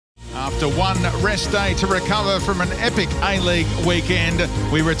after one rest day to recover from an epic A-League weekend.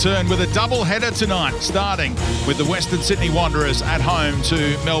 We return with a double header tonight, starting with the Western Sydney Wanderers at home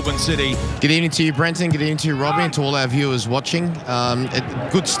to Melbourne City. Good evening to you, Brenton. Good evening to you, Robbie, and to all our viewers watching. A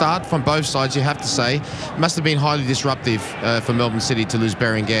good start from both sides, you have to say. Must have been highly disruptive for Melbourne City to lose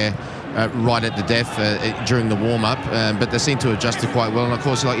Berenguer right at the death during the warm-up, but they seem to have adjusted quite well. And of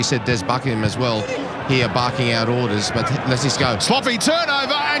course, like you said, Des Buckingham as well here barking out orders, but let's just go. Sloppy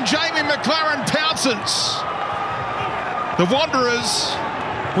turnover and Jamie McLaren pounces. The Wanderers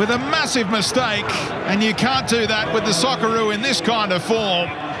with a massive mistake, and you can't do that with the Socceroo in this kind of form.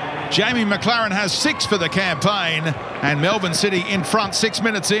 Jamie McLaren has 6 for the campaign, and Melbourne City in front 6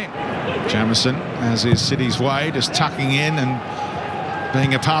 minutes in. Jamison, as is City's way, just tucking in and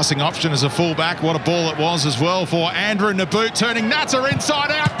being a passing option as a fullback. What a ball it was as well for Andrew Naboot, turning Natter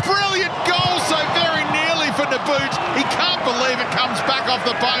inside out. Brilliant goal, so very nearly for Naboot. He can't believe it comes back off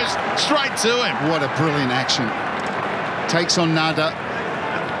the post, straight to him. What a brilliant action. Takes on Natter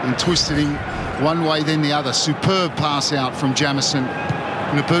and twisted him one way then the other. Superb pass out from Jamison.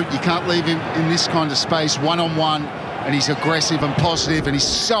 Naboot, you can't leave him in this kind of space, one-on-one, and he's aggressive and positive, and he's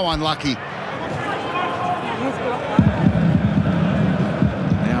so unlucky.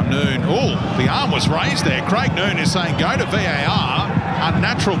 Noon. Oh, the arm was raised there. Craig Noon is saying go to VAR.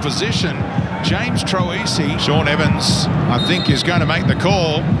 Unnatural position. James Troisi. Sean Evans, I think, is going to make the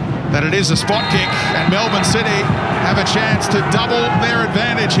call that it is a spot kick, and Melbourne City have a chance to double their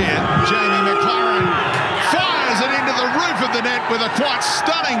advantage here. Jamie McLaren fires it into the roof of the net with a quite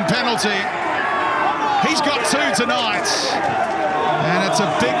stunning penalty. He's got 2 tonight, and it's a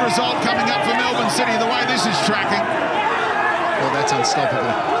big result coming up for Melbourne City the way this is tracking. Well, that's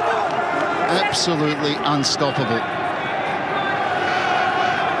unstoppable. Absolutely unstoppable.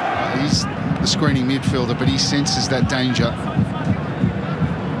 He's the screening midfielder, but he senses that danger.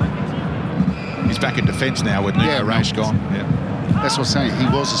 He's back in defence now with Nico Raish gone. Yeah. That's what I'm saying. He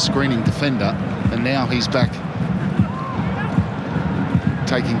was a screening defender, and now he's back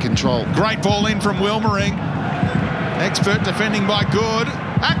taking control. Great ball in from Wilmering. Expert defending by Good.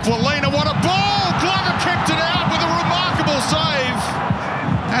 Aquilina, what a ball! Glover kept it out with a remarkable save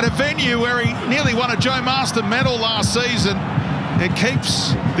at a venue where he nearly won a Joe Marston medal last season. It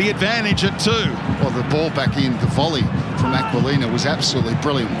keeps the advantage at 2. Well, the ball back in, the volley from Aquilina was absolutely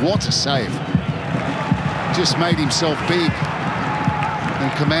brilliant. What a save. Just made himself big.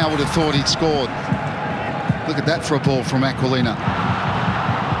 And Kamau would have thought he'd scored. Look at that for a ball from Aquilina.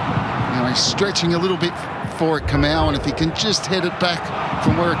 Now he's stretching a little bit for it, Kamau, and if he can just head it back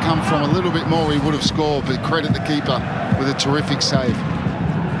from where it come from a little bit more, he would have scored. But credit the keeper with a terrific save.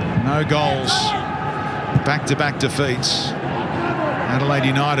 No goals, back-to-back defeats. Adelaide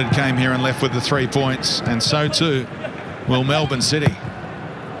United came here and left with the 3 points, and so too will Melbourne City.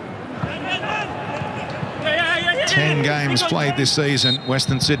 10 games played this season.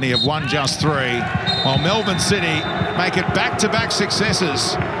 Western Sydney have won just 3, while Melbourne City make it back-to-back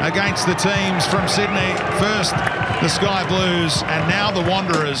successes against the teams from Sydney. First the Sky Blues, and now the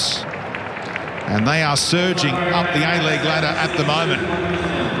Wanderers. And they are surging up the A-League ladder at the moment.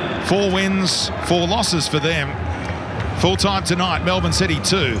 4 wins, 4 losses for them. Full time tonight, Melbourne City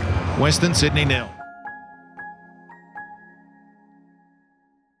 2, Western Sydney 0.